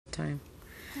Time.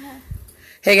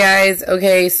 Hey guys,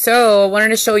 okay, so I wanted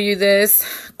to show you this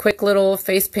quick little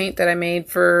face paint that I made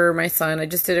for my son. I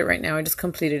just did it right now. I just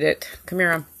completed it. Come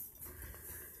here.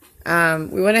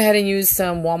 We went ahead and used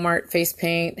some Walmart face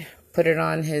paint, put it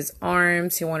on his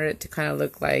arms. He wanted it to kind of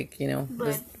look like, you know,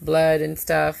 blood and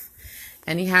stuff.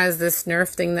 And he has this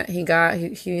Nerf thing that he got.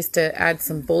 He needs to add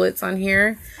some bullets on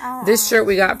here. This shirt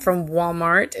we got from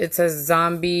Walmart. It says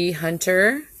Zombie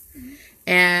Hunter.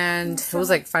 And it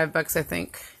was like $5, I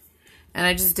think. And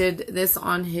I just did this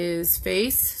on his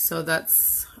face. So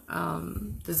that's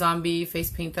the zombie face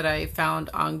paint that I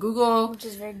found on Google. Which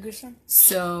is very gruesome.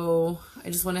 So I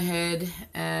just went ahead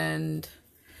and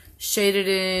shaded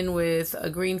in with a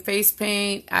green face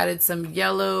paint. Added some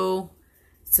yellow,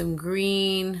 some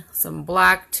green, some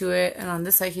black to it. And on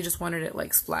this side, he just wanted it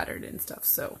like splattered and stuff.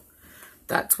 So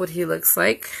that's what he looks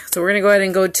like. So we're going to go ahead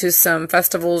and go to some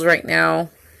festivals right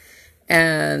now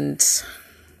and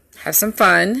have some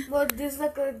fun. Well, there's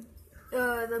like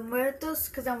the Muertos,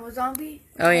 because I'm a zombie.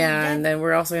 Oh, yeah, and then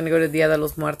we're also going to go to Dia de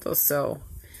los Muertos, so,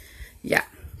 yeah.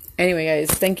 Anyway,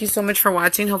 guys, thank you so much for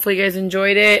watching. Hopefully you guys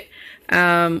enjoyed it.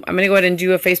 I'm going to go ahead and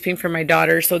do a face paint for my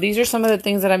daughter. So these are some of the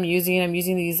things that I'm using. I'm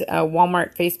using these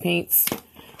Walmart face paints,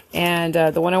 and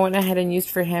the one I went ahead and used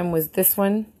for him was this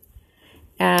one.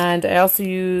 And I also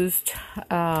used...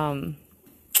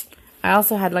 I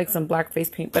also had like some black face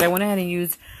paint, but I went ahead and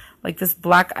used like this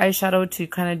black eyeshadow to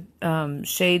kind of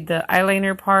shade the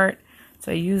eyeliner part.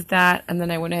 So I used that, and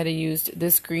then I went ahead and used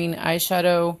this green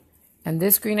eyeshadow and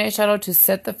this green eyeshadow to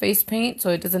set the face paint so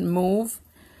it doesn't move.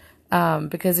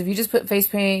 Because if you just put face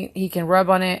paint, he can rub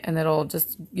on it and it'll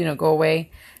just, you know, go away.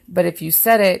 But if you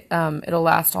set it, it'll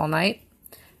last all night.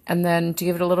 And then to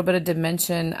give it a little bit of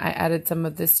dimension, I added some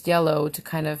of this yellow to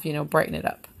kind of, you know, brighten it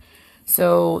up.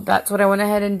 So that's what I went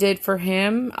ahead and did for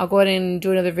him. I'll go ahead and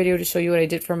do another video to show you what I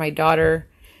did for my daughter.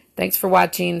 Thanks for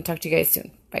watching. Talk to you guys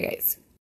soon. Bye, guys.